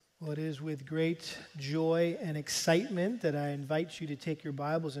Well, it is with great joy and excitement that I invite you to take your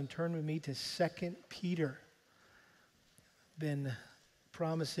Bibles and turn with me to 2 Peter. Been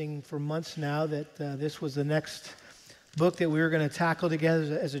promising for months now that this was the next book that we were going to tackle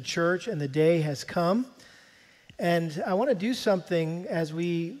together as a church, and the day has come. And I want to do something as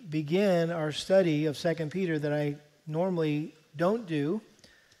we begin our study of 2 Peter that I normally don't do.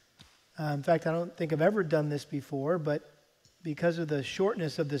 In fact, I don't think I've ever done this before, but because of the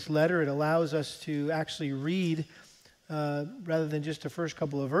shortness of this letter, it allows us to actually read, rather than just the first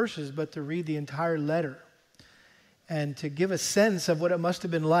couple of verses, but to read the entire letter and to give a sense of what it must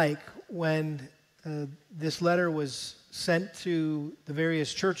have been like when this letter was sent to the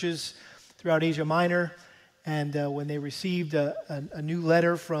various churches throughout Asia Minor, and when they received a new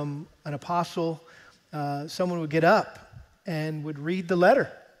letter from an apostle, someone would get up and would read the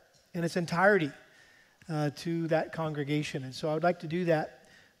letter in its entirety to that congregation. And so I would like to do that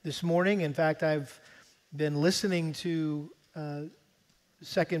this morning. In fact, I've been listening to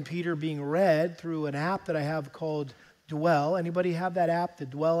 2 Peter being read through an app that I have called Dwell. Anybody have that app, the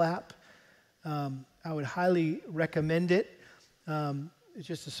Dwell app? I would highly recommend it. It's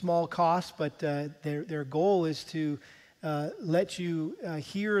just a small cost, but their goal is to let you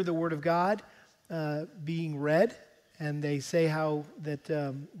hear the Word of God being read. And they say how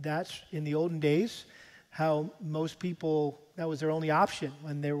that's in the olden days, how most people, that was their only option.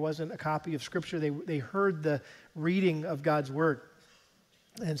 When there wasn't a copy of Scripture, they heard the reading of God's Word.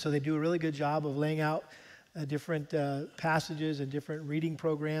 And so they do a really good job of laying out different passages and different reading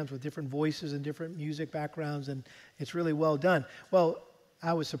programs with different voices and different music backgrounds, and it's really well done. Well,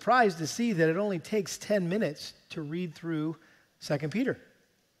 I was surprised to see that it only takes 10 minutes to read through 2 Peter.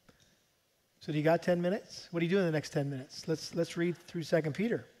 So do you got 10 minutes? What do you do in the next 10 minutes? Let's read through 2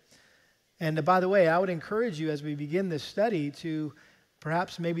 Peter. And by the way, I would encourage you as we begin this study to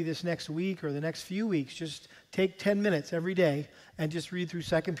perhaps maybe this next week or the next few weeks, just take 10 minutes every day and just read through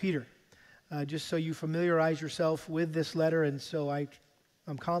 2 Peter, just so you familiarize yourself with this letter. And so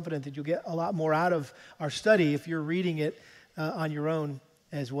I'm confident that you'll get a lot more out of our study if you're reading it on your own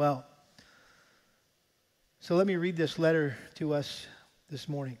as well. So let me read this letter to us this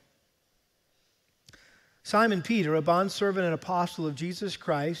morning. Simon Peter, a bondservant and apostle of Jesus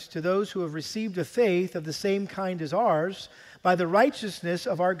Christ, to those who have received a faith of the same kind as ours, by the righteousness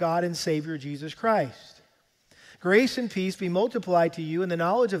of our God and Savior Jesus Christ. Grace and peace be multiplied to you in the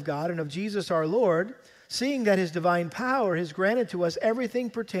knowledge of God and of Jesus our Lord, seeing that His divine power has granted to us everything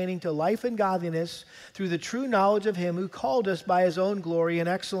pertaining to life and godliness through the true knowledge of Him who called us by His own glory and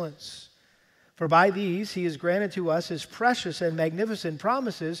excellence. For by these He has granted to us His precious and magnificent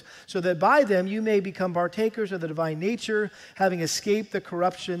promises, so that by them you may become partakers of the divine nature, having escaped the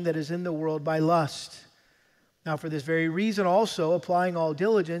corruption that is in the world by lust. Now for this very reason also, applying all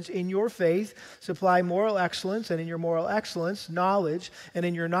diligence, in your faith supply moral excellence, and in your moral excellence knowledge, and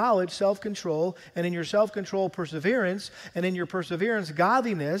in your knowledge self-control, and in your self-control perseverance, and in your perseverance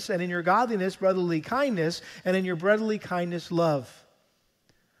godliness, and in your godliness brotherly kindness, and in your brotherly kindness love.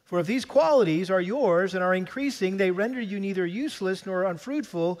 For if these qualities are yours and are increasing, they render you neither useless nor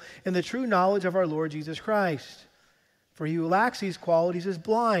unfruitful in the true knowledge of our Lord Jesus Christ. For he who lacks these qualities is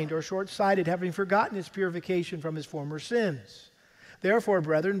blind or short-sighted, having forgotten his purification from his former sins. Therefore,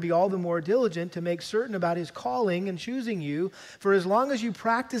 brethren, be all the more diligent to make certain about his calling and choosing you. For as long as you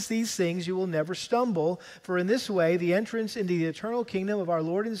practice these things, you will never stumble. For in this way, the entrance into the eternal kingdom of our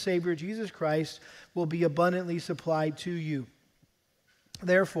Lord and Savior Jesus Christ will be abundantly supplied to you.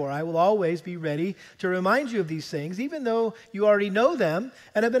 Therefore, I will always be ready to remind you of these things, even though you already know them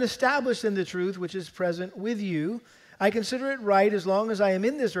and have been established in the truth which is present with you. I consider it right, as long as I am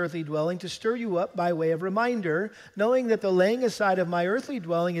in this earthly dwelling, to stir you up by way of reminder, knowing that the laying aside of my earthly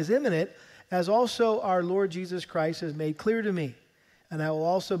dwelling is imminent, as also our Lord Jesus Christ has made clear to me. And I will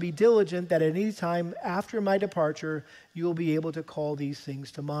also be diligent that at any time after my departure, you will be able to call these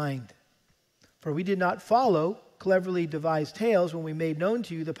things to mind. For we did not follow cleverly devised tales when we made known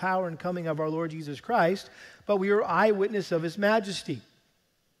to you the power and coming of our Lord Jesus Christ, but we were eyewitness of His majesty.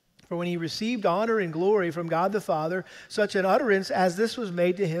 For when He received honor and glory from God the Father, such an utterance as this was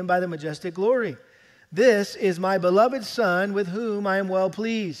made to Him by the majestic glory. This is my beloved Son, with whom I am well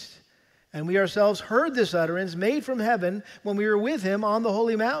pleased. And we ourselves heard this utterance made from heaven when we were with Him on the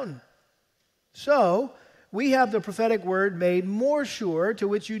holy mountain. So we have the prophetic word made more sure, to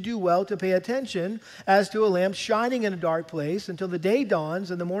which you do well to pay attention, as to a lamp shining in a dark place until the day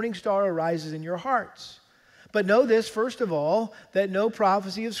dawns and the morning star arises in your hearts. But know this, first of all, that no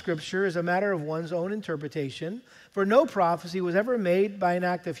prophecy of Scripture is a matter of one's own interpretation, for no prophecy was ever made by an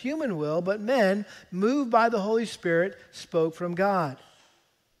act of human will, but men, moved by the Holy Spirit, spoke from God.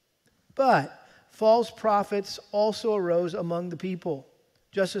 But false prophets also arose among the people,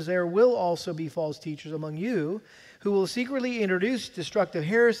 just as there will also be false teachers among you, who will secretly introduce destructive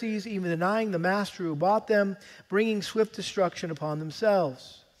heresies, even denying the master who bought them, bringing swift destruction upon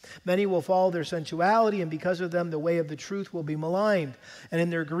themselves. Many will follow their sensuality, and because of them the way of the truth will be maligned. And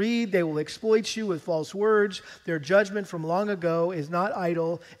in their greed they will exploit you with false words. Their judgment from long ago is not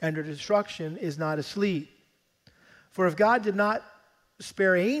idle, and their destruction is not asleep. For if God did not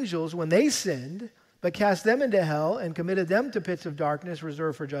spare angels when they sinned, but cast them into hell and committed them to pits of darkness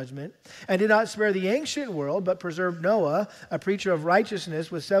reserved for judgment, and did not spare the ancient world, but preserved Noah, a preacher of righteousness,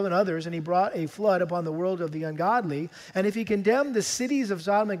 with 7 others, and he brought a flood upon the world of the ungodly. And if he condemned the cities of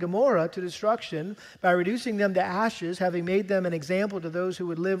Sodom and Gomorrah to destruction by reducing them to ashes, having made them an example to those who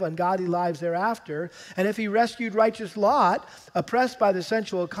would live ungodly lives thereafter, and if he rescued righteous Lot, oppressed by the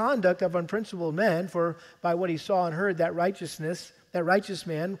sensual conduct of unprincipled men, for by what he saw and heard that righteous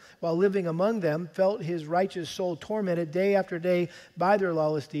man, while living among them, felt his righteous soul tormented day after day by their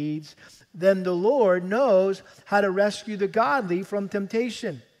lawless deeds, then the Lord knows how to rescue the godly from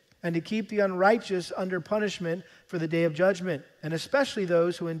temptation and to keep the unrighteous under punishment for the day of judgment, and especially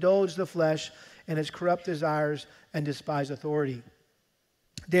those who indulge the flesh in its corrupt desires and despise authority.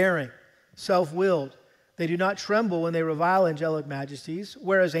 Daring, self-willed, they do not tremble when they revile angelic majesties,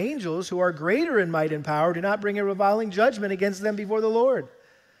 whereas angels, who are greater in might and power, do not bring a reviling judgment against them before the Lord.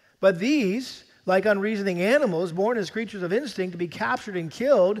 But these, like unreasoning animals, born as creatures of instinct, to be captured and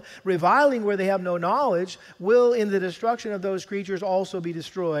killed, reviling where they have no knowledge, will in the destruction of those creatures also be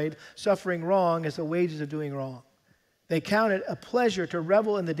destroyed, suffering wrong as the wages of doing wrong. They count it a pleasure to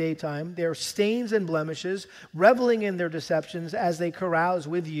revel in the daytime, their stains and blemishes, reveling in their deceptions as they carouse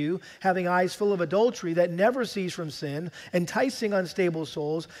with you, having eyes full of adultery that never cease from sin, enticing unstable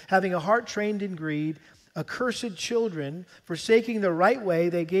souls, having a heart trained in greed, accursed children, forsaking the right way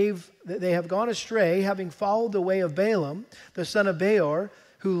they have gone astray, having followed the way of Balaam, the son of Beor,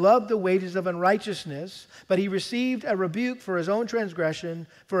 who loved the wages of unrighteousness, but he received a rebuke for his own transgression.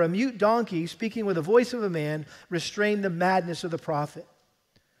 For a mute donkey, speaking with the voice of a man, restrained the madness of the prophet.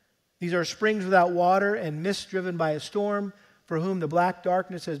 These are springs without water and mists driven by a storm, for whom the black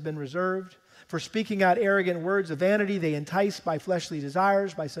darkness has been reserved. For speaking out arrogant words of vanity, they entice by fleshly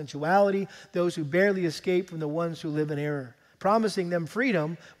desires, by sensuality, those who barely escape from the ones who live in error, promising them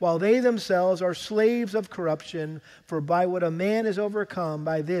freedom, while they themselves are slaves of corruption. For by what a man is overcome,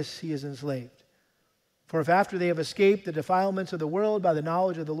 by this he is enslaved. For if after they have escaped the defilements of the world by the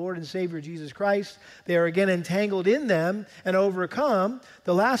knowledge of the Lord and Savior Jesus Christ, they are again entangled in them and overcome,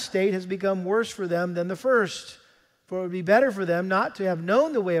 the last state has become worse for them than the first. For it would be better for them not to have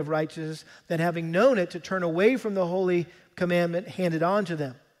known the way of righteousness than having known it to turn away from the holy commandment handed on to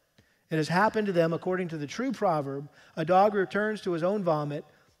them. It has happened to them according to the true proverb, a dog returns to his own vomit,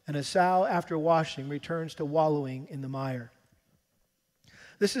 and a sow after washing returns to wallowing in the mire.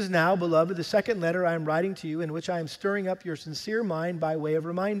 This is now, beloved, the second letter I am writing to you, in which I am stirring up your sincere mind by way of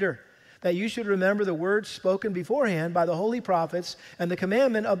reminder, that you should remember the words spoken beforehand by the holy prophets and the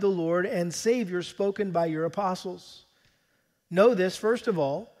commandment of the Lord and Savior spoken by your apostles. Know this, first of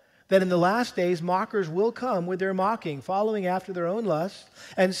all, that in the last days mockers will come with their mocking, following after their own lust,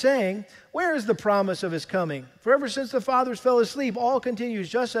 and saying, where is the promise of his coming? For ever since the fathers fell asleep, all continues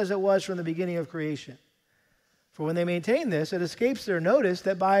just as it was from the beginning of creation. For when they maintain this, it escapes their notice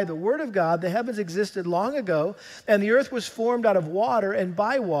that by the word of God the heavens existed long ago, and the earth was formed out of water and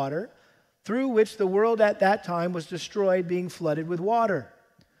by water, through which the world at that time was destroyed, being flooded with water.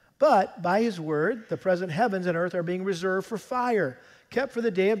 But by his word, the present heavens and earth are being reserved for fire, kept for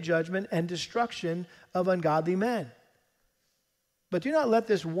the day of judgment and destruction of ungodly men. But do not let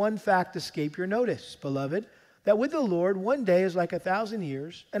this one fact escape your notice, beloved, that with the Lord 1 day is like 1,000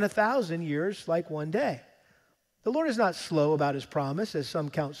 years, and 1,000 years like 1 day. The Lord is not slow about his promise, as some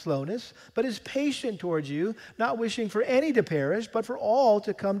count slowness, but is patient towards you, not wishing for any to perish, but for all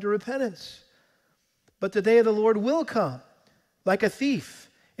to come to repentance. But the day of the Lord will come, like a thief,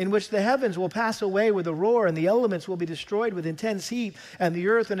 in which the heavens will pass away with a roar, and the elements will be destroyed with intense heat, and the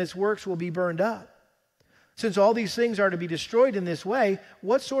earth and its works will be burned up. Since all these things are to be destroyed in this way,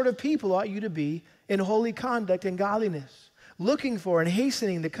 what sort of people ought you to be in holy conduct and godliness, looking for and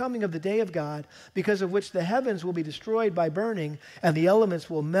hastening the coming of the day of God, because of which the heavens will be destroyed by burning, and the elements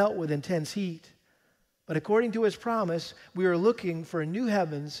will melt with intense heat? But according to his promise, we are looking for a new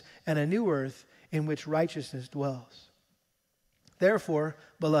heavens and a new earth in which righteousness dwells. Therefore,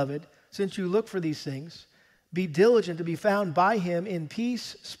 beloved, since you look for these things, be diligent to be found by him in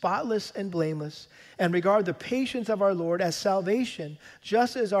peace, spotless and blameless, and regard the patience of our Lord as salvation,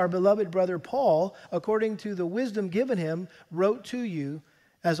 just as our beloved brother Paul, according to the wisdom given him, wrote to you,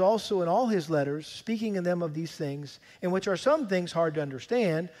 as also in all his letters, speaking in them of these things, in which are some things hard to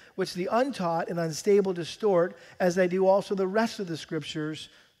understand, which the untaught and unstable distort, as they do also the rest of the Scriptures,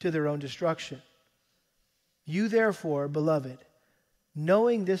 to their own destruction. You therefore, beloved,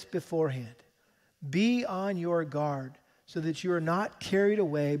 knowing this beforehand, be on your guard, so that you are not carried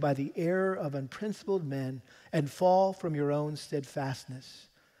away by the error of unprincipled men and fall from your own steadfastness,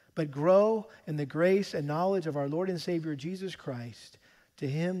 but grow in the grace and knowledge of our Lord and Savior Jesus Christ. To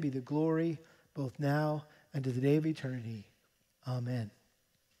him be the glory both now and to the day of eternity. Amen.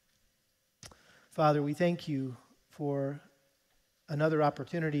 Father, we thank you for another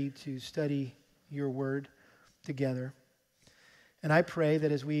opportunity to study your word together. And I pray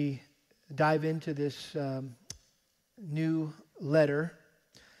that as we dive into this new letter,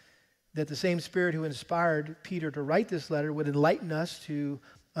 that the same Spirit who inspired Peter to write this letter would enlighten us to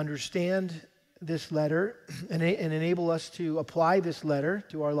understand this letter and enable us to apply this letter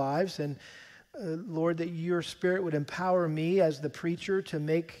to our lives. And Lord, that your Spirit would empower me as the preacher to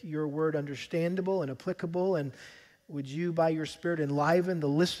make your word understandable and applicable. And would you, by your Spirit, enliven the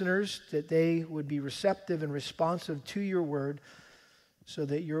listeners that they would be receptive and responsive to your word, so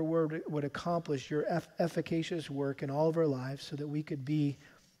that your word would accomplish your efficacious work in all of our lives, so that we could be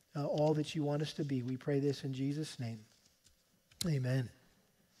all that you want us to be. We pray this in Jesus' name. Amen.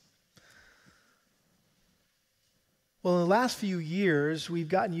 Well, in the last few years, we've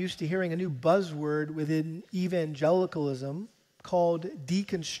gotten used to hearing a new buzzword within evangelicalism called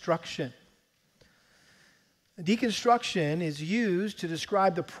deconstruction. Deconstruction is used to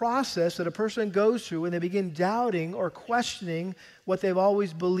describe the process that a person goes through when they begin doubting or questioning what they've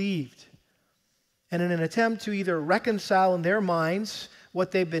always believed. And in an attempt to either reconcile in their minds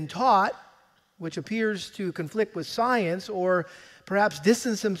what they've been taught, which appears to conflict with science, or perhaps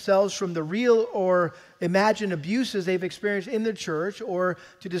distance themselves from the real or imagined abuses they've experienced in the church, or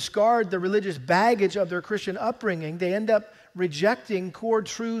to discard the religious baggage of their Christian upbringing, they end up rejecting core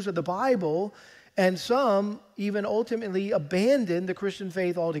truths of the Bible, and some even ultimately abandon the Christian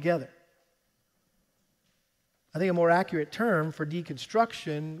faith altogether. I think a more accurate term for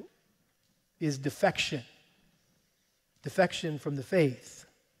deconstruction is defection. Defection from the faith.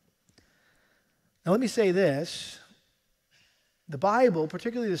 Now let me say this. The Bible,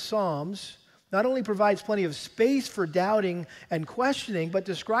 particularly the Psalms, not only provides plenty of space for doubting and questioning, but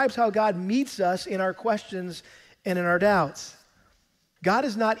describes how God meets us in our questions and in our doubts. God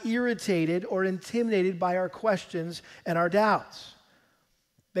is not irritated or intimidated by our questions and our doubts.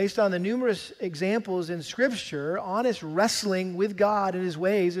 Based on the numerous examples in Scripture, honest wrestling with God and his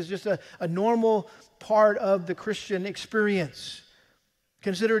ways is just a normal part of the Christian experience.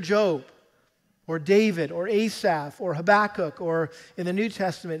 Consider Job, or David, or Asaph, or Habakkuk, or in the New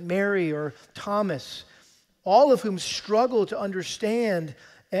Testament, Mary or Thomas, all of whom struggle to understand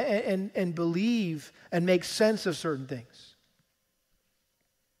and believe and make sense of certain things.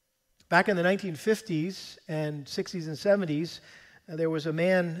 Back in the 1950s and 60s and 70s, there was a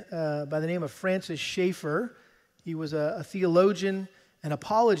man by the name of Francis Schaeffer. He was a theologian, an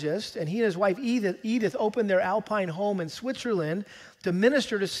apologist, and he and his wife Edith opened their Alpine home in Switzerland to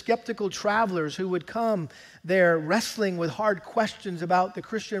minister to skeptical travelers who would come there wrestling with hard questions about the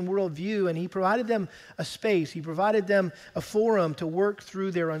Christian worldview, and he provided them a space. He provided them a forum to work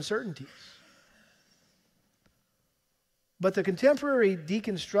through their uncertainties. But the contemporary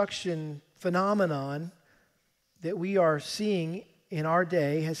deconstruction phenomenon that we are seeing in our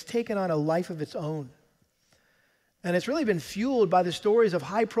day has taken on a life of its own. And it's really been fueled by the stories of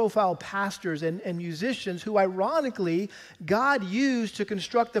high-profile pastors and musicians who, ironically, God used to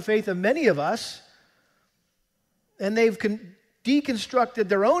construct the faith of many of us, and they've deconstructed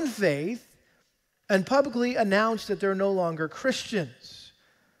their own faith and publicly announced that they're no longer Christians.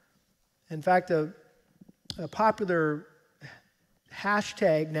 In fact, a popular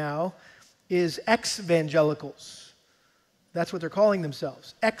hashtag now is ex-evangelicals. That's what they're calling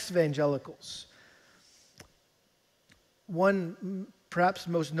themselves, ex-evangelicals. One perhaps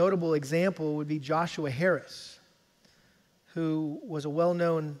most notable example would be Joshua Harris, who was a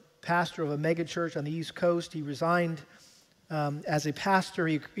well-known pastor of a megachurch on the East Coast. He resigned as a pastor.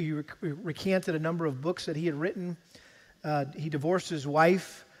 He recanted a number of books that he had written. He divorced his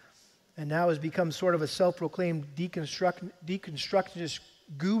wife, and now has become sort of a self-proclaimed deconstructionist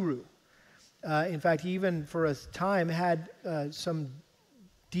guru. In fact, he even for a time had some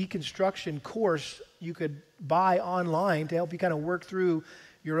deconstruction course you could buy online to help you kind of work through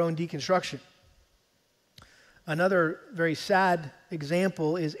your own deconstruction. Another very sad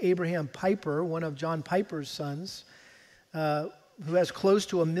example is Abraham Piper, one of John Piper's sons, who has close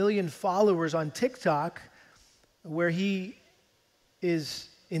to 1 million followers on TikTok, where he is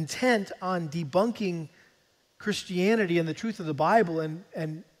intent on debunking Christianity and the truth of the Bible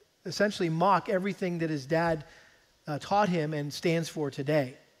and essentially mock everything that his dad taught him and stands for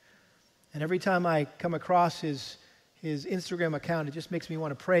today. And every time I come across his Instagram account, it just makes me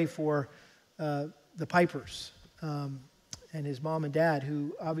want to pray for the Pipers and his mom and dad,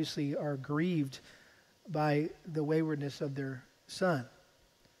 who obviously are grieved by the waywardness of their son.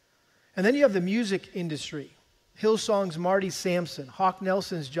 And then you have the music industry. Hillsong's Marty Sampson, Hawk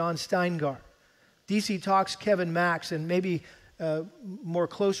Nelson's John Steingart, DC Talk's Kevin Max, and maybe more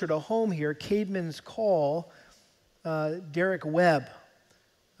closer to home here, Caedmon's Call, Derek Webb.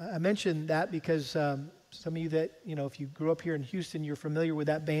 I mentioned that because some of you that, if you grew up here in Houston, you're familiar with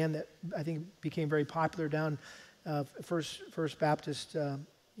that band that I think became very popular down First Baptist,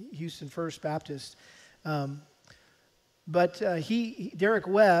 Houston First Baptist. But Derek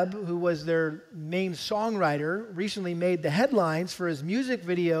Webb, who was their main songwriter, recently made the headlines for his music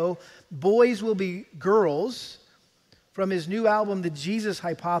video, Boys Will Be Girls, from his new album, The Jesus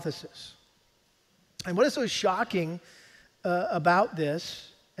Hypothesis. And what is so shocking about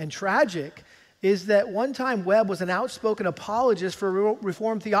this and tragic is that one time Webb was an outspoken apologist for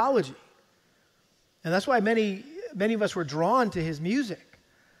Reformed theology. And that's why many of us were drawn to his music.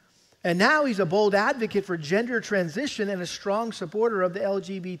 And now he's a bold advocate for gender transition and a strong supporter of the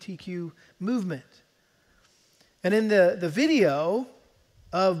LGBTQ movement. And in the video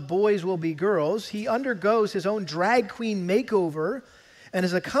of Boys Will Be Girls, he undergoes his own drag queen makeover and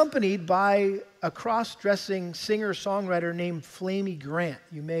is accompanied by a cross-dressing singer-songwriter named Flamey Grant.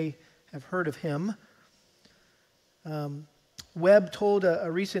 You may have heard of him. Webb told a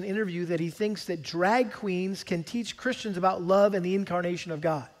recent interview that he thinks that drag queens can teach Christians about love and the incarnation of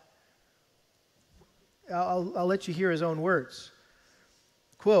God. I'll let you hear his own words.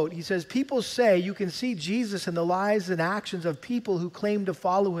 Quote, he says, "People say you can see Jesus in the lives and actions of people who claim to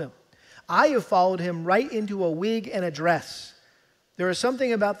follow him. I have followed him right into a wig and a dress. There is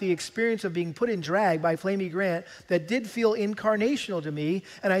something about the experience of being put in drag by Flamey Grant that did feel incarnational to me,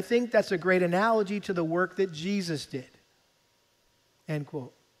 and I think that's a great analogy to the work that Jesus did." End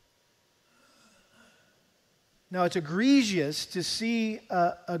quote. Now, it's egregious to see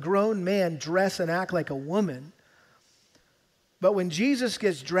a grown man dress and act like a woman, but when Jesus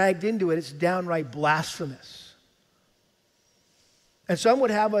gets dragged into it, it's downright blasphemous. And some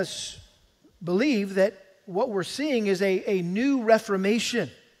would have us believe that what we're seeing is a new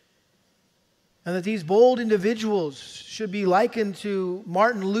reformation, and that these bold individuals should be likened to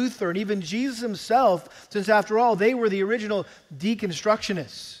Martin Luther and even Jesus himself, since after all, they were the original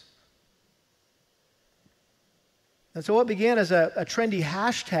deconstructionists. And so what began as a trendy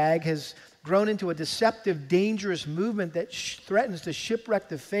hashtag has grown into a deceptive, dangerous movement that threatens to shipwreck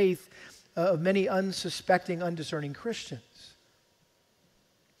the faith of many unsuspecting, undiscerning Christians.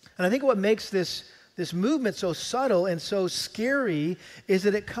 And I think what makes this movement so subtle and so scary is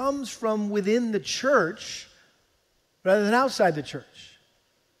that it comes from within the church rather than outside the church.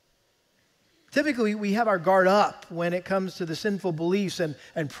 Typically, we have our guard up when it comes to the sinful beliefs and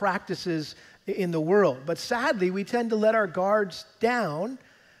practices in the world. But sadly, we tend to let our guards down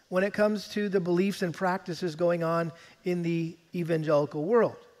when it comes to the beliefs and practices going on in the evangelical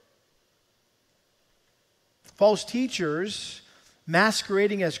world. False teachers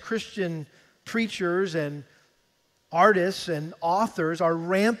masquerading as Christian preachers and artists and authors are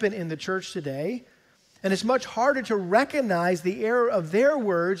rampant in the church today, and it's much harder to recognize the error of their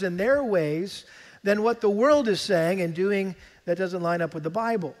words and their ways than what the world is saying and doing that doesn't line up with the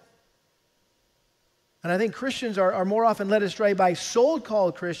Bible. And I think Christians are more often led astray by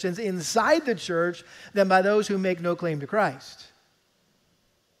so-called Christians inside the church than by those who make no claim to Christ.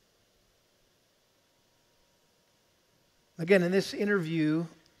 Again, in this interview,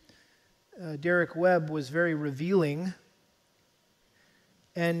 Derek Webb was very revealing,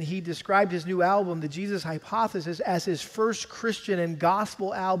 and he described his new album, The Jesus Hypothesis, as his first Christian and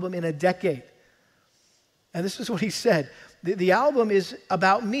gospel album in a decade. And this is what he said. The album is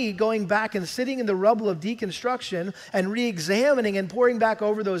about me going back and sitting in the rubble of deconstruction and re-examining and poring back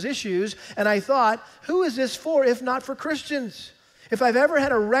over those issues. And I thought, who is this for if not for Christians? If I've ever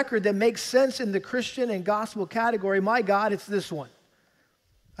had a record that makes sense in the Christian and gospel category, my God, it's this one.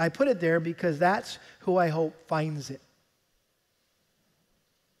 I put it there because that's who I hope finds it.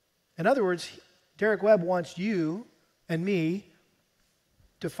 In other words, Derek Webb wants you and me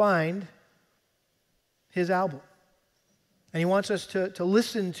to find his album. And he wants us to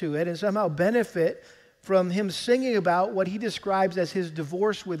listen to it and somehow benefit from him singing about what he describes as his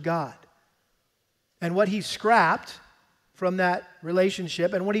divorce with God and what he scrapped from that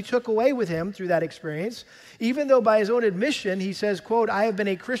relationship and what he took away with him through that experience, even though by his own admission he says, quote, I have been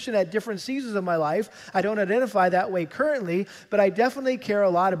a Christian at different seasons of my life. I don't identify that way currently, but I definitely care a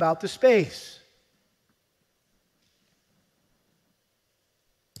lot about the space.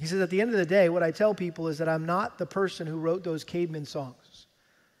 He says, at the end of the day, what I tell people is that I'm not the person who wrote those caveman songs.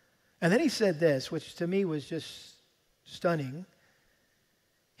 And then he said this, which to me was just stunning.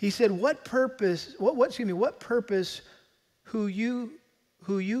 He said, what purpose who you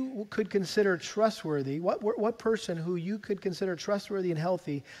could consider trustworthy, what person who you could consider trustworthy and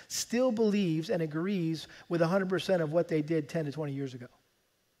healthy still believes and agrees with 100% of what they did 10 to 20 years ago?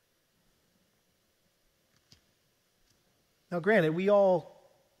 Now, granted, we all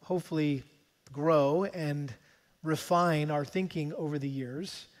hopefully grow and refine our thinking over the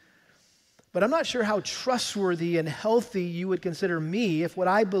years. But I'm not sure how trustworthy and healthy you would consider me if what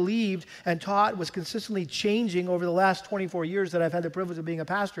I believed and taught was consistently changing over the last 24 years that I've had the privilege of being a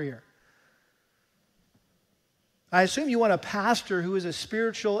pastor here. I assume you want a pastor who is a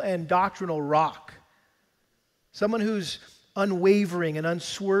spiritual and doctrinal rock. Someone who's unwavering and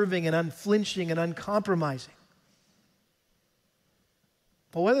unswerving and unflinching and uncompromising.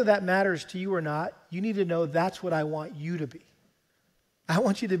 But whether that matters to you or not, you need to know that's what I want you to be. I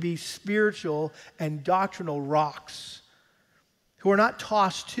want you to be spiritual and doctrinal rocks who are not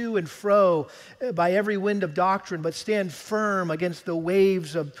tossed to and fro by every wind of doctrine, but stand firm against the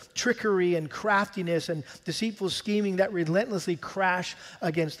waves of trickery and craftiness and deceitful scheming that relentlessly crash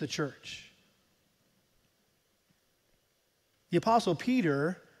against the church. The Apostle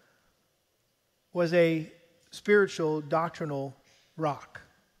Peter was a spiritual, doctrinal rock.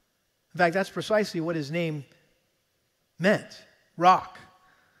 In fact, that's precisely what his name meant, rock.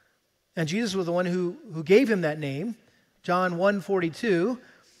 And Jesus was the one who gave him that name. John 1:42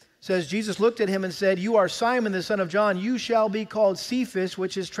 says, Jesus looked at him and said, you are Simon, the son of John. You shall be called Cephas,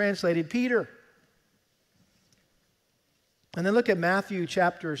 which is translated Peter. And then look at Matthew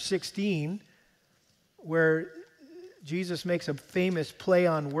chapter 16, where Jesus makes a famous play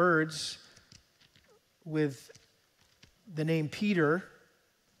on words with the name Peter.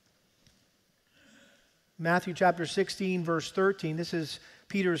 Matthew chapter 16, verse 13. This is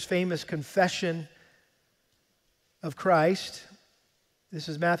Peter's famous confession of Christ. This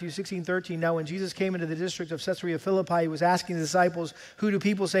is Matthew 16:13. Now when Jesus came into the district of Caesarea Philippi, he was asking the disciples, who do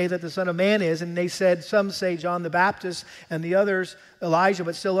people say that the Son of Man is? And they said, some say John the Baptist, and the others Elijah,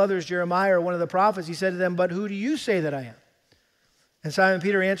 but still others Jeremiah or one of the prophets. He said to them, but who do you say that I am? And Simon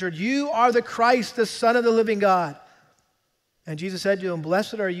Peter answered, you are the Christ, the Son of the living God. And Jesus said to him,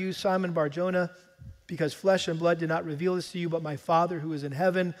 blessed are you, Simon Bar-Jonah, because flesh and blood did not reveal this to you, but my Father who is in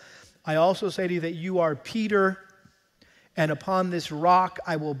heaven. I also say to you that you are Peter, and upon this rock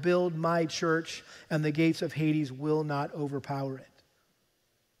I will build my church, and the gates of Hades will not overpower it.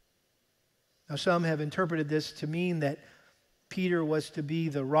 Now some have interpreted this to mean that Peter was to be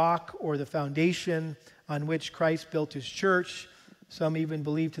the rock or the foundation on which Christ built his church. Some even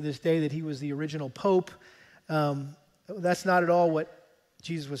believe to this day that he was the original pope. That's not at all what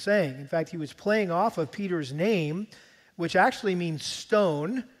Jesus was saying. In fact, he was playing off of Peter's name, which actually means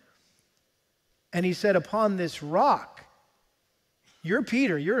stone. And he said, upon this rock, you're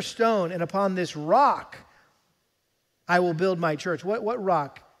Peter, you're a stone, and upon this rock I will build my church. What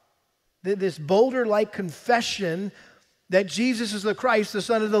rock? This boulder-like confession that Jesus is the Christ, the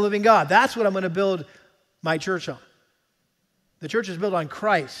Son of the living God. That's what I'm going to build my church on. The church is built on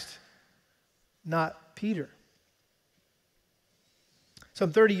Christ, not Peter.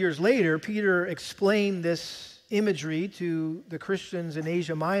 Some 30 years later, Peter explained this imagery to the Christians in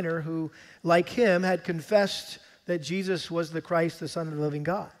Asia Minor who, like him, had confessed that Jesus was the Christ, the Son of the living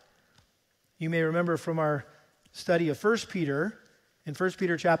God. You may remember from our study of 1 Peter, in 1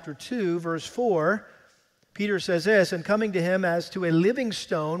 Peter chapter 2, verse 4, Peter says this, and coming to him as to a living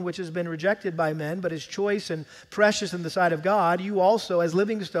stone, which has been rejected by men, but is choice and precious in the sight of God, you also, as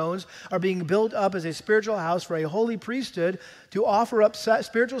living stones, are being built up as a spiritual house for a holy priesthood to offer up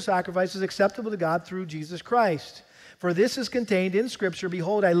spiritual sacrifices acceptable to God through Jesus Christ. For this is contained in Scripture,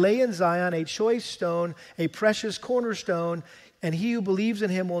 behold, I lay in Zion a choice stone, a precious cornerstone, and he who believes in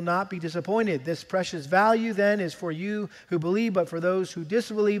him will not be disappointed. This precious value then is for you who believe, but for those who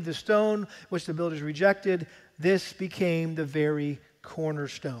disbelieve, the stone which the builders rejected, this became the very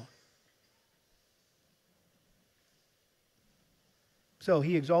cornerstone. So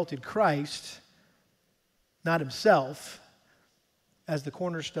he exalted Christ, not himself, as the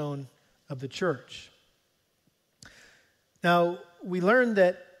cornerstone of the church. Now, we learned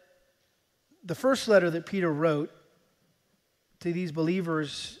that the first letter that Peter wrote to these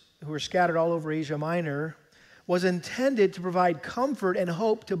believers who were scattered all over Asia Minor was intended to provide comfort and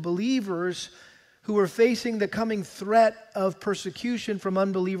hope to believers who were facing the coming threat of persecution from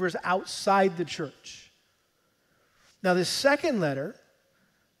unbelievers outside the church. Now, this second letter,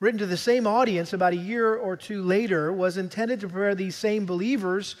 written to the same audience about a year or two later, was intended to prepare these same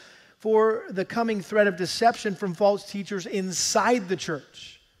believers for the coming threat of deception from false teachers inside the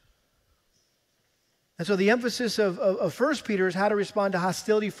church. And so the emphasis of 1 Peter is how to respond to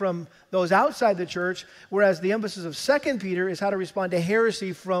hostility from those outside the church, whereas the emphasis of 2 Peter is how to respond to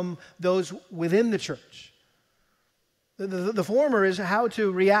heresy from those within the church. The former is how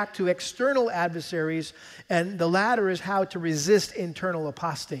to react to external adversaries, and the latter is how to resist internal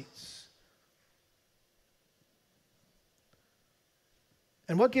apostates.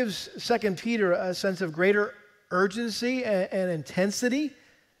 And what gives 2 Peter a sense of greater urgency and intensity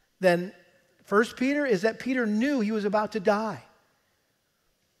than 1 Peter is that Peter knew he was about to die.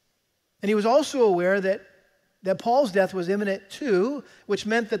 And he was also aware that Paul's death was imminent too, which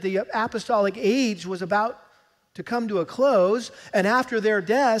meant that the apostolic age was about to come to a close, and after their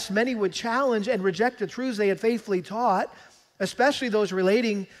deaths, many would challenge and reject the truths they had faithfully taught, especially those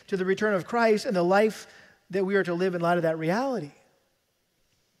relating to the return of Christ and the life that we are to live in light of that reality.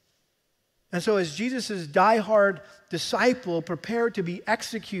 And so as Jesus' diehard disciple prepared to be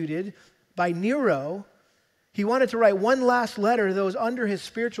executed by Nero, he wanted to write one last letter to those under his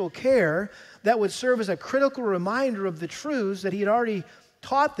spiritual care that would serve as a critical reminder of the truths that he had already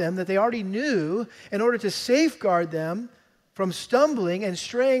taught them, that they already knew, in order to safeguard them from stumbling and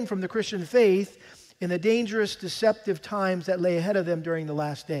straying from the Christian faith in the dangerous, deceptive times that lay ahead of them during the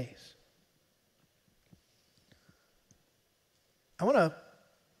last days. I want to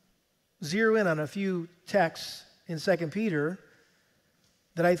zero in on a few texts in 2 Peter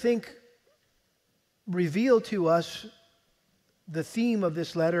that I think reveal to us the theme of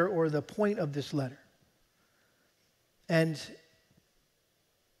this letter or the point of this letter. And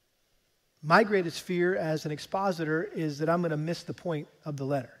my greatest fear as an expositor is that I'm going to miss the point of the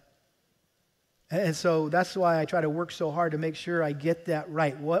letter. And so that's why I try to work so hard to make sure I get that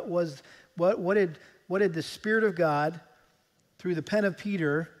right. What did the Spirit of God, through the pen of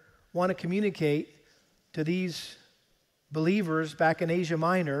Peter, want to communicate to these believers back in Asia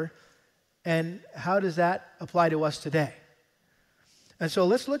Minor, and how does that apply to us today? And so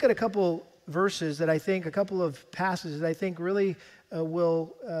let's look at a couple verses that I think, a couple of passages that I think really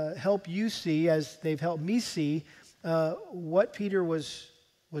will help you see, as they've helped me see, what Peter was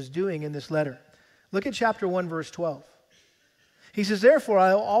doing in this letter. Look at chapter 1, verse 12. He says, "Therefore,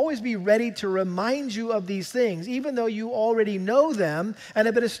 I'll always be ready to remind you of these things, even though you already know them and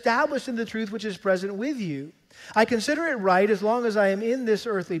have been established in the truth which is present with you. I consider it right, as long as I am in this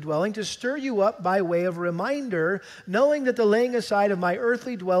earthly dwelling, to stir you up by way of reminder, knowing that the laying aside of my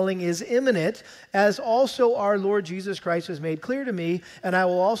earthly dwelling is imminent, as also our Lord Jesus Christ has made clear to me, and I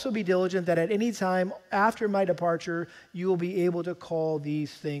will also be diligent that at any time after my departure, you will be able to call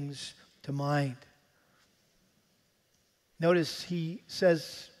these things to mind." Notice he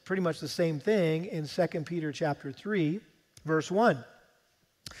says pretty much the same thing in 2 Peter chapter 3, verse 1.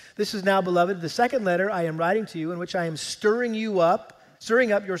 "This is now, beloved, the second letter I am writing to you, in which I am stirring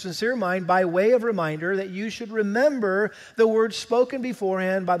up your sincere mind by way of reminder, that you should remember the words spoken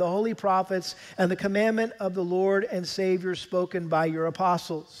beforehand by the holy prophets and the commandment of the Lord and Savior spoken by your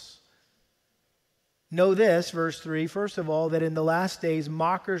apostles. Know this," verse 3, "first of all, that in the last days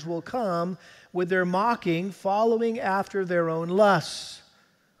mockers will come with their mocking, following after their own lusts,"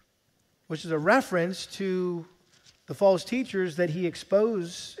 which is a reference to the false teachers that he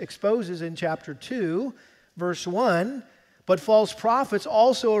exposes in chapter 2, verse 1. "But false prophets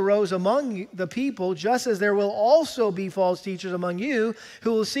also arose among the people, just as there will also be false teachers among you,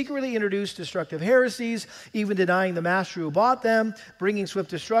 who will secretly introduce destructive heresies, even denying the master who bought them, bringing swift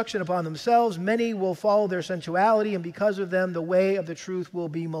destruction upon themselves. Many will follow their sensuality, and because of them the way of the truth will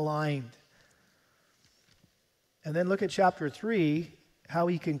be maligned." And then look at chapter 3, how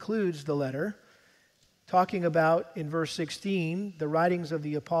he concludes the letter, talking about, in verse 16, the writings of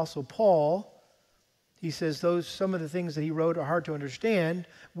the Apostle Paul. He says some of the things that he wrote are hard to understand,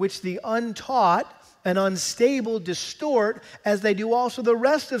 which the untaught and unstable distort, as they do also the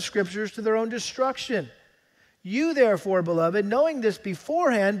rest of Scriptures, to their own destruction. You, therefore, beloved, knowing this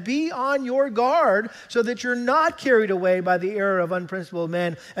beforehand, be on your guard, so that you're not carried away by the error of unprincipled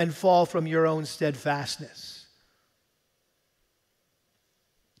men and fall from your own steadfastness.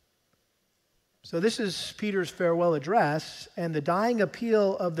 So this is Peter's farewell address, and the dying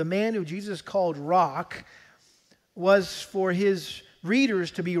appeal of the man who Jesus called Rock was for his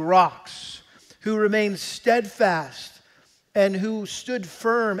readers to be rocks, who remained steadfast and who stood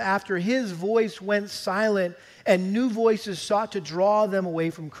firm after his voice went silent and new voices sought to draw them away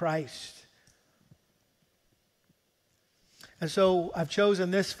from Christ. And so I've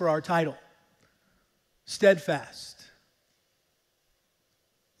chosen this for our title, Steadfast.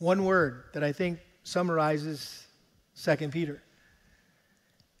 One word that I think summarizes 2 Peter.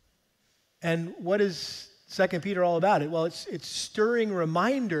 And what is 2 Peter all about? Well, it's stirring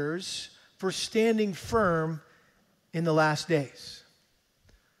reminders for standing firm in the last days.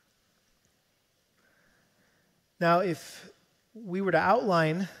 Now, if we were to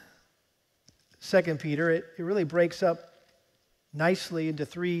outline 2 Peter, it really breaks up nicely into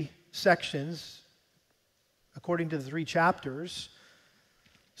 3 sections according to the 3 chapters.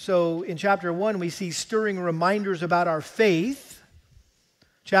 So in chapter 1, we see stirring reminders about our faith.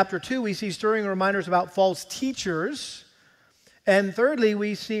 Chapter 2, we see stirring reminders about false teachers. And thirdly,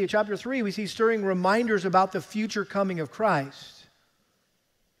 we see, chapter 3, we see stirring reminders about the future coming of Christ.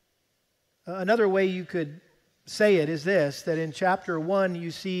 Another way you could say it is this, that in chapter 1,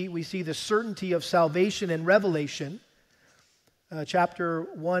 we see the certainty of salvation and revelation. Chapter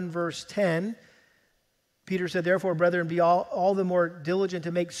 1, verse 10, Peter said, "Therefore, brethren, be all the more diligent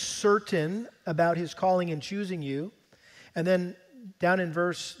to make certain about his calling and choosing you." And then down in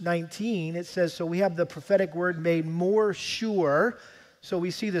verse 19, it says, "So we have the prophetic word made more sure." So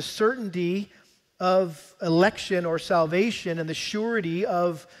we see the certainty of election or salvation and the surety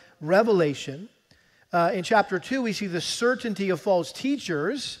of revelation. In chapter 2, we see the certainty of false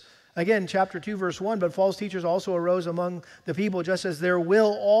teachers. Again, chapter 2, verse 1, "But false teachers also arose among the people, just as there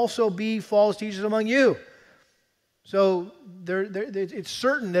will also be false teachers among you." So it's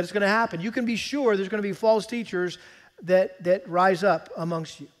certain that it's going to happen. You can be sure there's going to be false teachers that rise up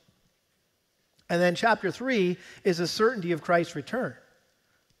amongst you. And then chapter 3 is the certainty of Christ's return.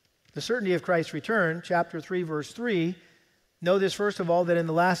 The certainty of Christ's return, chapter 3, verse 3, "Know this first of all, that in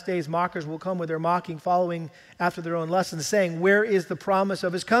the last days mockers will come with their mocking, following after their own lusts, saying, 'Where is the promise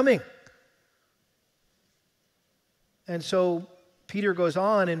of his coming?'" And so Peter goes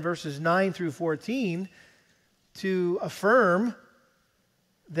on in verses 9 through 14 to affirm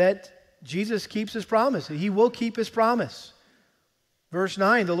that Jesus keeps his promise. He will keep his promise. Verse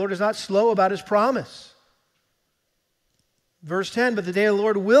 9, "The Lord is not slow about his promise." Verse 10, "But the day of the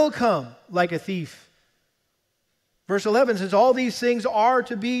Lord will come like a thief." Verse 11 says, "All these things are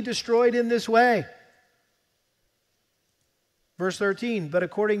to be destroyed in this way." Verse 13, "But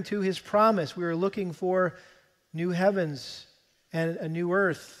according to his promise, we are looking for new heavens and a new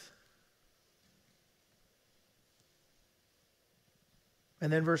earth."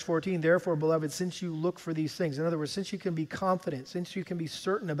 And then verse 14, "Therefore, beloved, since you look for these things," in other words, since you can be confident, since you can be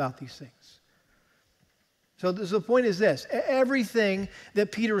certain about these things. So the point is this: everything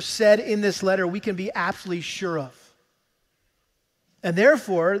that Peter said in this letter, we can be absolutely sure of. And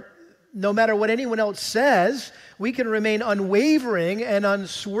therefore, no matter what anyone else says, we can remain unwavering and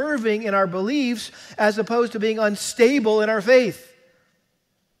unswerving in our beliefs as opposed to being unstable in our faith,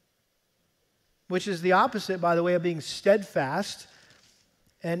 which is the opposite, by the way, of being steadfast.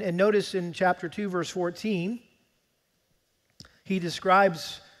 And notice in chapter 2, verse 14, he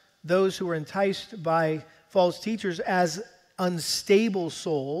describes those who are enticed by false teachers as unstable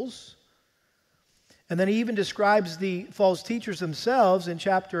souls. And then he even describes the false teachers themselves in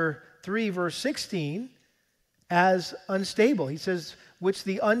chapter 3, verse 16, as unstable. He says, "Which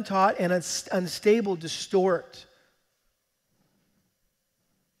the untaught and unstable distort."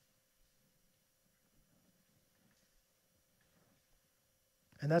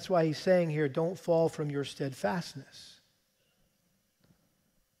 And that's why he's saying here, don't fall from your steadfastness.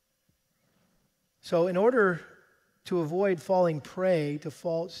 So in order to avoid falling prey to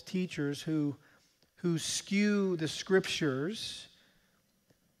false teachers who skew the Scriptures,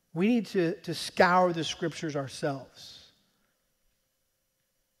 we need to scour the Scriptures ourselves.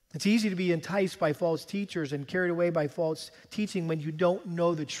 It's easy to be enticed by false teachers and carried away by false teaching when you don't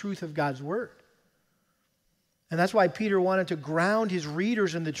know the truth of God's Word. And that's why Peter wanted to ground his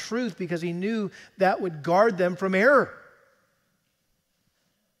readers in the truth, because he knew that would guard them from error.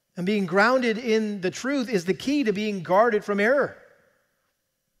 And being grounded in the truth is the key to being guarded from error.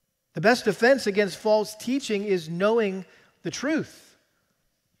 The best defense against false teaching is knowing the truth.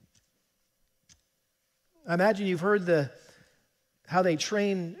 I imagine you've heard how they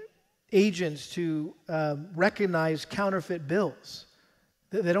train agents to recognize counterfeit bills.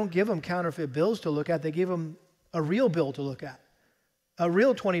 They don't give them counterfeit bills to look at. They give them a real bill to look at, a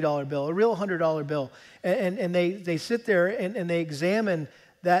real $20 bill, a real $100 bill. And they sit there and they examine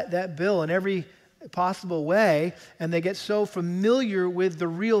that bill in every possible way, and they get so familiar with the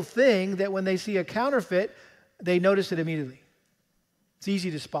real thing that when they see a counterfeit, they notice it immediately. It's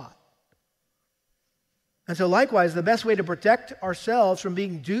easy to spot. And so likewise, the best way to protect ourselves from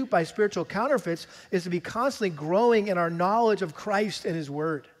being duped by spiritual counterfeits is to be constantly growing in our knowledge of Christ and His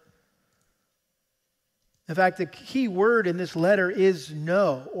Word. In fact, the key word in this letter is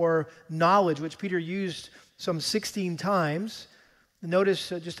know, or knowledge, which Peter used some 16 times. Notice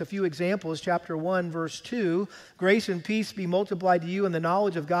just a few examples. Chapter 1, verse 2, grace and peace be multiplied to you in the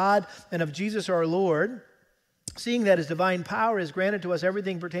knowledge of God and of Jesus our Lord, seeing that His divine power has granted to us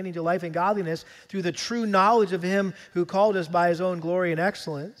everything pertaining to life and godliness through the true knowledge of Him who called us by His own glory and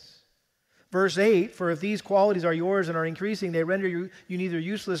excellence. Verse 8, for if these qualities are yours and are increasing, they render you neither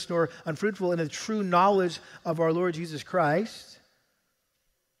useless nor unfruitful in the true knowledge of our Lord Jesus Christ.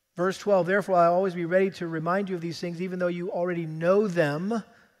 Verse 12, therefore I'll always be ready to remind you of these things, even though you already know them.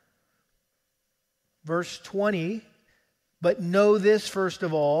 Verse 20, but know this first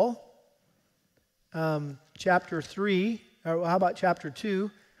of all. Chapter 3, or how about chapter 2,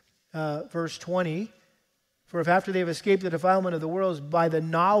 verse 20. For if after they have escaped the defilement of the world by the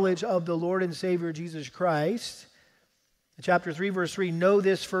knowledge of the Lord and Savior Jesus Christ. Chapter 3, verse 3, know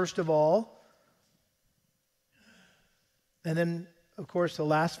this first of all. And then, of course, the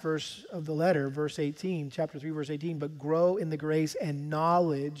last verse of the letter, verse 18, chapter 3, verse 18, but grow in the grace and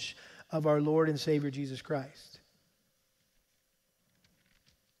knowledge of our Lord and Savior Jesus Christ.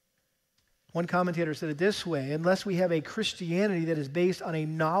 One commentator said it this way, unless we have a Christianity that is based on a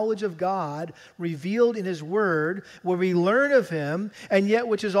knowledge of God revealed in His Word, where we learn of Him, and yet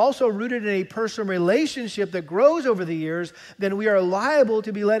which is also rooted in a personal relationship that grows over the years, then we are liable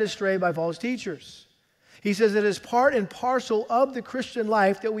to be led astray by false teachers. He says it is part and parcel of the Christian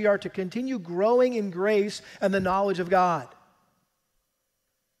life that we are to continue growing in grace and the knowledge of God.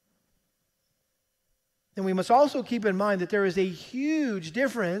 And we must also keep in mind that there is a huge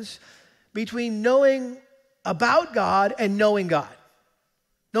difference between knowing about God and knowing God.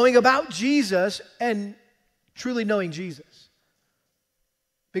 Knowing about Jesus and truly knowing Jesus.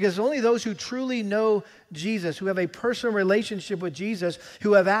 Because only those who truly know Jesus, who have a personal relationship with Jesus,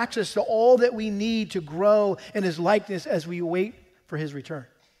 who have access to all that we need to grow in His likeness as we wait for His return.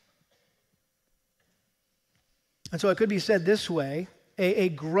 And so it could be said this way, a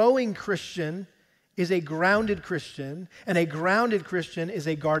growing Christian is a grounded Christian, and a grounded Christian is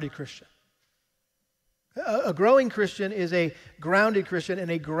a guarded Christian. A growing Christian is a grounded Christian,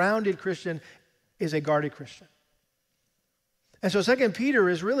 and a grounded Christian is a guarded Christian. And so 2 Peter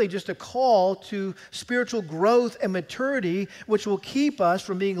is really just a call to spiritual growth and maturity, which will keep us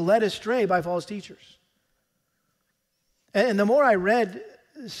from being led astray by false teachers. And the more I read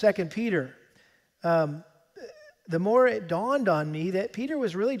 2 Peter, the more it dawned on me that Peter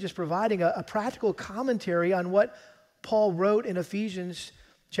was really just providing a practical commentary on what Paul wrote in Ephesians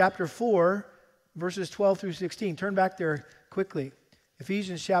chapter 4, verses 12 through 16. Turn back there quickly.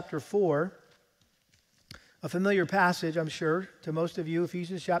 Ephesians chapter 4, a familiar passage, I'm sure, to most of you.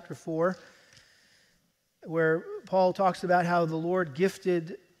 Ephesians chapter 4, where Paul talks about how the Lord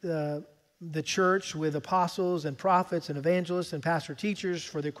gifted the church with apostles and prophets and evangelists and pastor teachers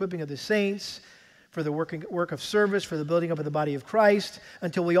for the equipping of the saints, for the work of service, for the building up of the body of Christ,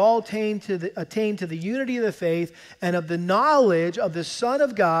 until we all attain to the unity of the faith and of the knowledge of the Son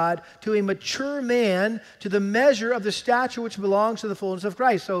of God, to a mature man, to the measure of the stature which belongs to the fullness of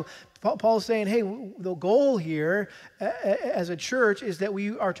Christ. So Paul's saying, hey, the goal here as a church is that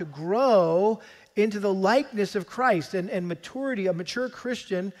we are to grow into the likeness of Christ, and maturity. A mature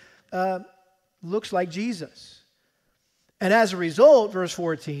Christian looks like Jesus. And as a result, verse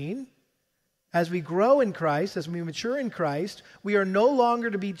 14, as we grow in Christ, as we mature in Christ, we are no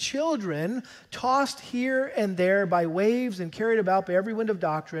longer to be children, tossed here and there by waves and carried about by every wind of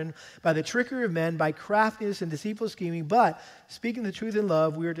doctrine, by the trickery of men, by craftiness and deceitful scheming. But, speaking the truth in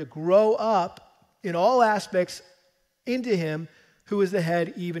love, we are to grow up in all aspects into Him who is the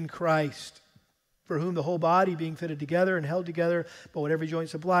head, even Christ, for whom the whole body, being fitted together and held together by what every joint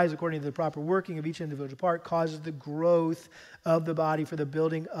supplies, according to the proper working of each individual part, causes the growth of the body for the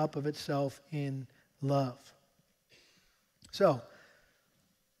building up of itself in love. So,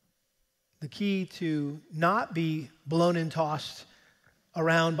 the key to not be blown and tossed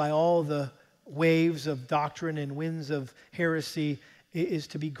around by all the waves of doctrine and winds of heresy is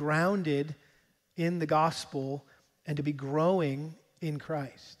to be grounded in the gospel and to be growing in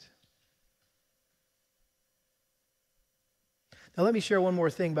Christ. Now let me share one more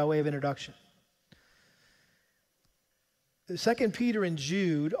thing by way of introduction. 2 Peter and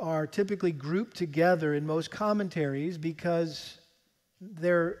Jude are typically grouped together in most commentaries because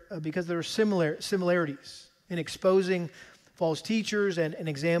there are similarities in exposing false teachers and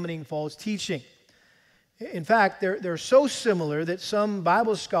examining false teaching. In fact, they're so similar that some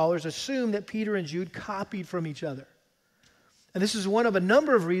Bible scholars assume that Peter and Jude copied from each other. And this is one of a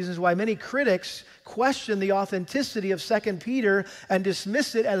number of reasons why many critics question the authenticity of 2 Peter and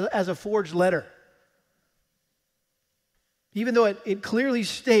dismiss it as a forged letter. Even though it clearly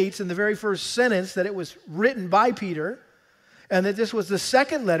states in the very first sentence that it was written by Peter and that this was the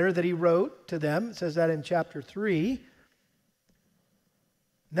second letter that he wrote to them. It says that in chapter 3.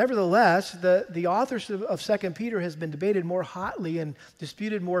 Nevertheless, the authorship of 2 Peter has been debated more hotly and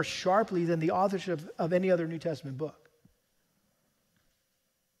disputed more sharply than the authorship of any other New Testament book.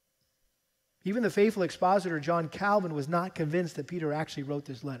 Even the faithful expositor John Calvin was not convinced that Peter actually wrote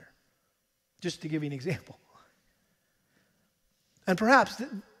this letter. Just to give you an example. And perhaps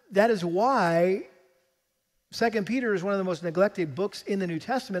that is why 2 Peter is one of the most neglected books in the New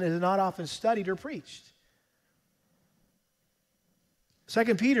Testament and is not often studied or preached.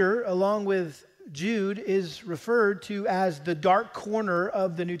 2 Peter, along with Jude, is referred to as the dark corner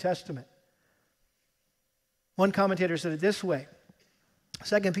of the New Testament. One commentator said it this way: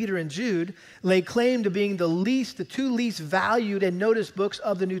 2 Peter and Jude lay claim to being the two least valued and noticed books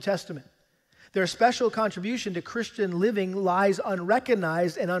of the New Testament. Their special contribution to Christian living lies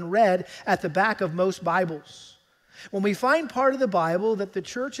unrecognized and unread at the back of most Bibles. When we find part of the Bible that the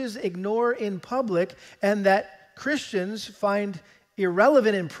churches ignore in public and that Christians find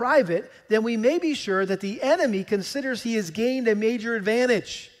irrelevant in private, then we may be sure that the enemy considers he has gained a major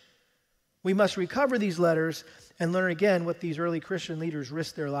advantage. We must recover these letters and learn again what these early Christian leaders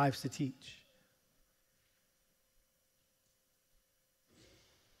risked their lives to teach.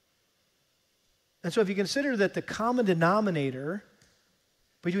 And so if you consider that the common denominator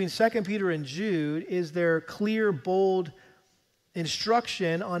between 2 Peter and Jude is their clear, bold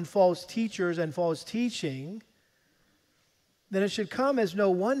instruction on false teachers and false teaching, then it should come as no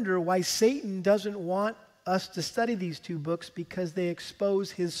wonder why Satan doesn't want us to study these two books, because they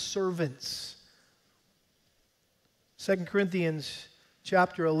expose his servants. 2 Corinthians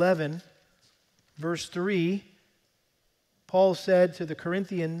chapter 11, verse 3, Paul said to the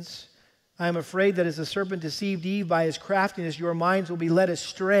Corinthians, I am afraid that as the serpent deceived Eve by his craftiness, your minds will be led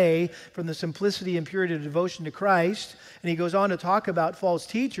astray from the simplicity and purity of devotion to Christ. And he goes on to talk about false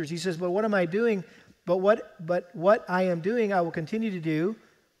teachers. He says, but what am I doing? But what I am doing, I will continue to do.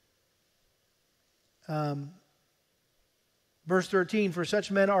 Verse 13, for such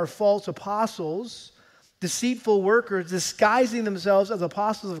men are false apostles, deceitful workers, disguising themselves as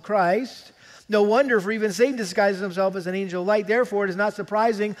apostles of Christ. No wonder, for even Satan disguises himself as an angel of light. Therefore, it is not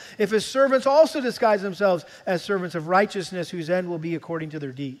surprising if his servants also disguise themselves as servants of righteousness, whose end will be according to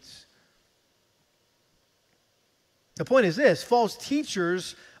their deeds. The point is this: false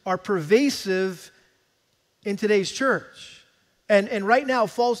teachers are pervasive in today's church. And right now,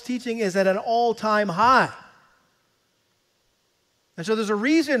 false teaching is at an all-time high. And so there's a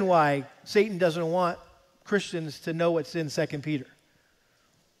reason why Satan doesn't want Christians to know what's in 2 Peter.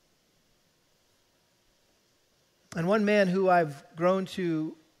 And one man who I've grown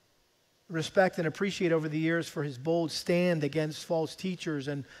to respect and appreciate over the years for his bold stand against false teachers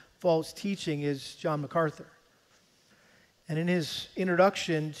and false teaching is John MacArthur. And in his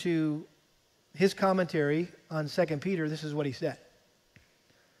introduction to his commentary on 2 Peter, this is what he said.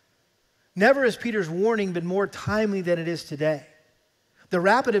 Never has Peter's warning been more timely than it is today. The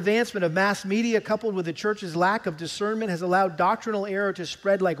rapid advancement of mass media, coupled with the church's lack of discernment, has allowed doctrinal error to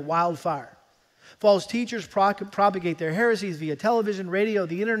spread like wildfire. False teachers propagate their heresies via television, radio,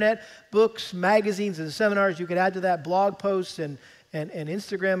 the internet, books, magazines, and seminars. You could add to that blog posts and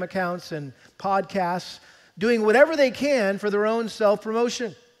Instagram accounts and podcasts, doing whatever they can for their own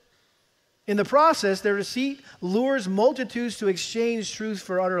self-promotion. In the process, their deceit lures multitudes to exchange truth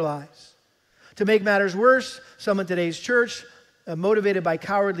for utter lies. To make matters worse, some in today's church, motivated by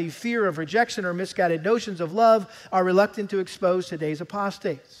cowardly fear of rejection or misguided notions of love, are reluctant to expose today's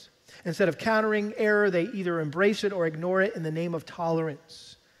apostates. Instead of countering error, they either embrace it or ignore it in the name of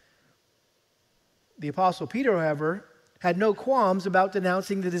tolerance. The Apostle Peter, however, had no qualms about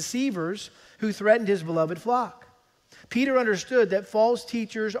denouncing the deceivers who threatened his beloved flock. Peter understood that false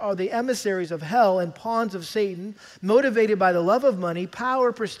teachers are the emissaries of hell and pawns of Satan, motivated by the love of money,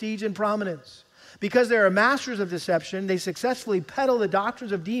 power, prestige, and prominence. Because they are masters of deception, they successfully peddle the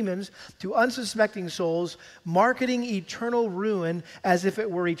doctrines of demons to unsuspecting souls, marketing eternal ruin as if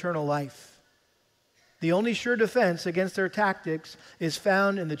it were eternal life. The only sure defense against their tactics is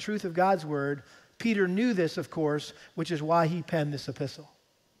found in the truth of God's word. Peter knew this, of course, which is why he penned this epistle.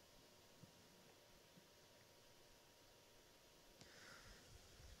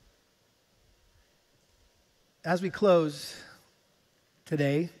 As we close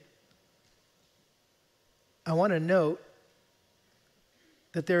today, I want to note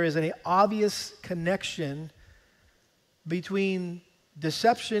that there is an obvious connection between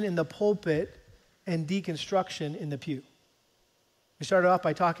deception in the pulpit and deconstruction in the pew. We started off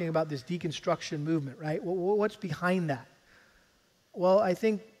by talking about this deconstruction movement, right? What's behind that? Well, I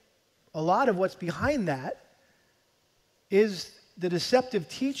think a lot of what's behind that is the deceptive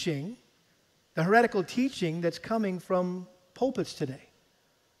teaching, the heretical teaching that's coming from pulpits today.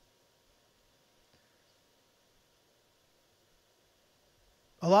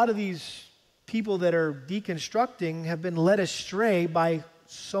 A lot of these people that are deconstructing have been led astray by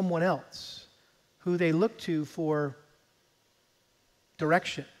someone else who they look to for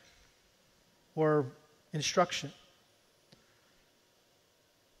direction or instruction.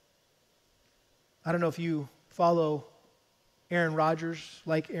 I don't know if you follow Aaron Rodgers,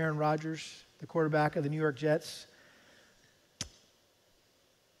 like Aaron Rodgers, the quarterback of the New York Jets.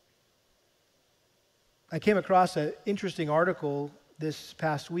 I came across an interesting article this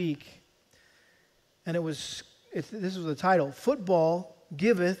past week, and this was the title, "Football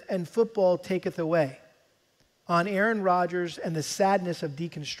Giveth and Football Taketh Away," on Aaron Rodgers and the sadness of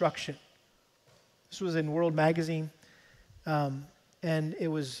deconstruction. This was in World Magazine, and it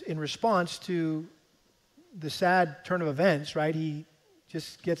was in response to the sad turn of events, right? He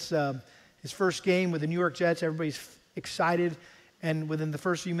just gets his first game with the New York Jets. Everybody's excited, and within the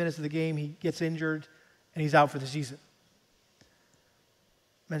first few minutes of the game, he gets injured, and he's out for the season.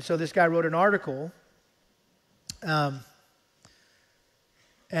 And so this guy wrote an article, and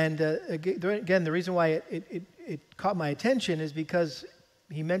again, the reason why it caught my attention is because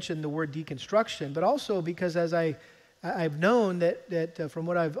he mentioned the word deconstruction, but also because as I've known that from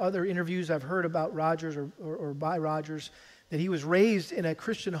what other interviews I've heard about Rodgers or by Rodgers, that he was raised in a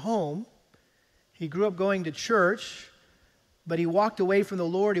Christian home. He grew up going to church, but he walked away from the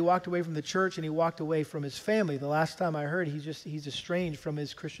Lord, he walked away from the church, and he walked away from his family. The last time I heard, he's estranged from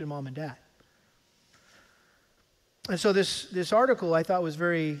his Christian mom and dad. And so this article I thought was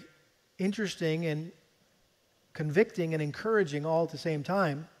very interesting and convicting and encouraging all at the same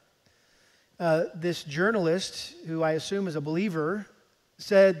time. This journalist, who I assume is a believer,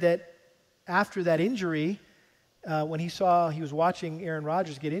 said that after that injury, when he was watching Aaron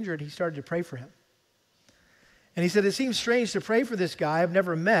Rodgers get injured, he started to pray for him. And he said, "It seems strange to pray for this guy I've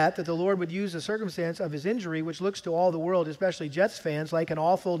never met, that the Lord would use the circumstance of his injury, which looks to all the world, especially Jets fans, like an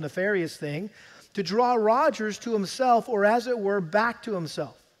awful, nefarious thing, to draw Rodgers to himself, or as it were, back to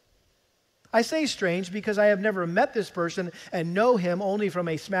himself. I say strange because I have never met this person and know him only from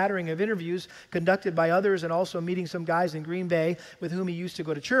a smattering of interviews conducted by others and also meeting some guys in Green Bay with whom he used to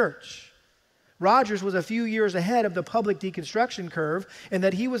go to church. Rodgers was a few years ahead of the public deconstruction curve in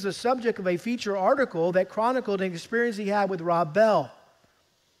that he was the subject of a feature article that chronicled an experience he had with Rob Bell."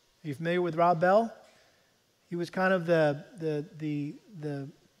 Are you familiar with Rob Bell? He was kind of the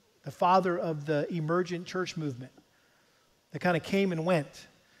father of the emergent church movement that kind of came and went.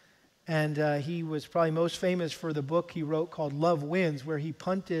 And he was probably most famous for the book he wrote called Love Wins, where he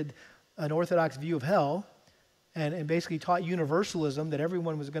punted an Orthodox view of hell and basically taught universalism, that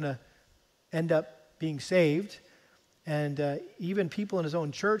everyone was going to end up being saved. And even people in his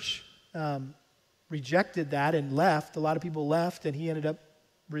own church rejected that and left. A lot of people left, and he ended up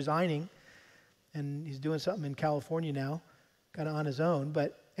resigning. And he's doing something in California now, kind of on his own.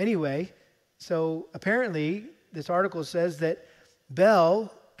 But anyway, so apparently this article says that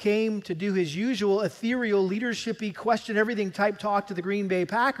Bell came to do his usual ethereal, leadership-y, question-everything type talk to the Green Bay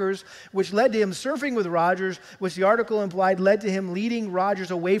Packers, which led to him surfing with Rodgers, which the article implied led to him leading Rodgers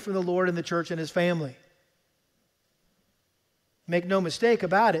away from the Lord and the church and his family. Make no mistake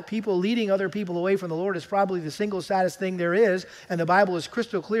about it, people leading other people away from the Lord is probably the single saddest thing there is, and the Bible is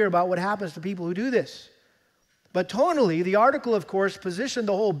crystal clear about what happens to people who do this. But tonally, the article, of course, positioned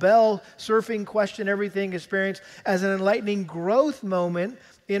the whole Bell surfing, question-everything experience as an enlightening growth moment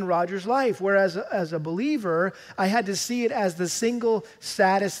in Rodgers' life, whereas as a believer, I had to see it as the single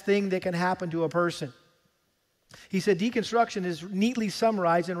saddest thing that can happen to a person. He said deconstruction is neatly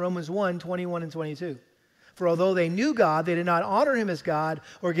summarized in Romans 1:21 and 22. "For although they knew God, they did not honor him as God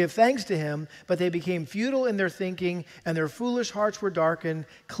or give thanks to him, but they became futile in their thinking, and their foolish hearts were darkened.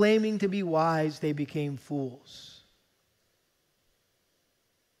 Claiming to be wise, they became fools."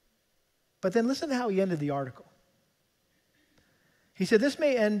 But then listen to how he ended the article. He said, "This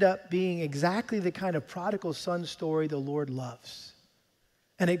may end up being exactly the kind of prodigal son story the Lord loves.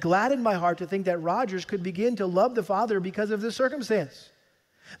 And it gladdened my heart to think that Rodgers could begin to love the Father because of this circumstance.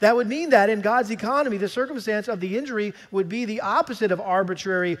 That would mean that in God's economy, the circumstance of the injury would be the opposite of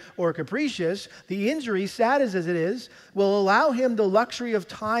arbitrary or capricious. The injury, sad as it is, will allow him the luxury of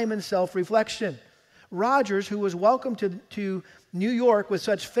time and self-reflection. Rogers, who was welcomed to New York with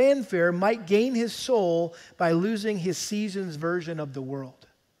such fanfare, might gain his soul by losing his season's version of the world.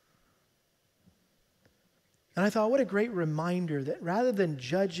 And I thought, what a great reminder that rather than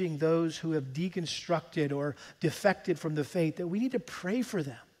judging those who have deconstructed or defected from the faith, that we need to pray for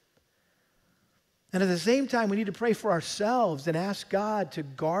them. And at the same time, we need to pray for ourselves and ask God to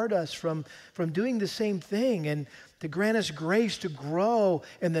guard us from doing the same thing and to grant us grace to grow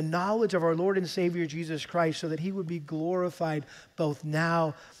in the knowledge of our Lord and Savior Jesus Christ so that he would be glorified both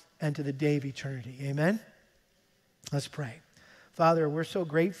now and to the day of eternity. Amen? Let's pray. Father, we're so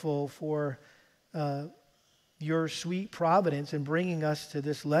grateful for your sweet providence in bringing us to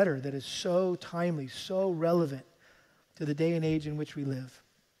this letter that is so timely, so relevant to the day and age in which we live.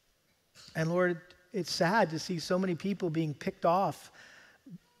 And Lord, it's sad to see so many people being picked off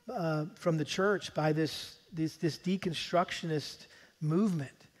from the church by this deconstructionist movement,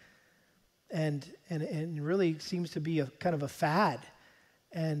 and really seems to be a kind of a fad.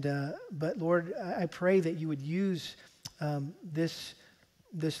 But Lord, I pray that you would use this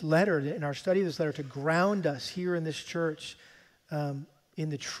letter, in our study of this letter, to ground us here in this church in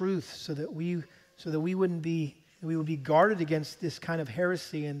the truth, so that we would be guarded against this kind of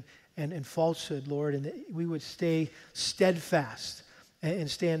heresy and falsehood, Lord, and that we would stay steadfast and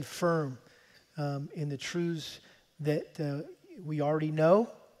stand firm in the truths that we already know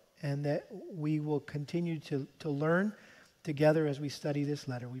and that we will continue to learn together as we study this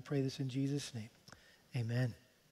letter. We pray this in Jesus' name. Amen.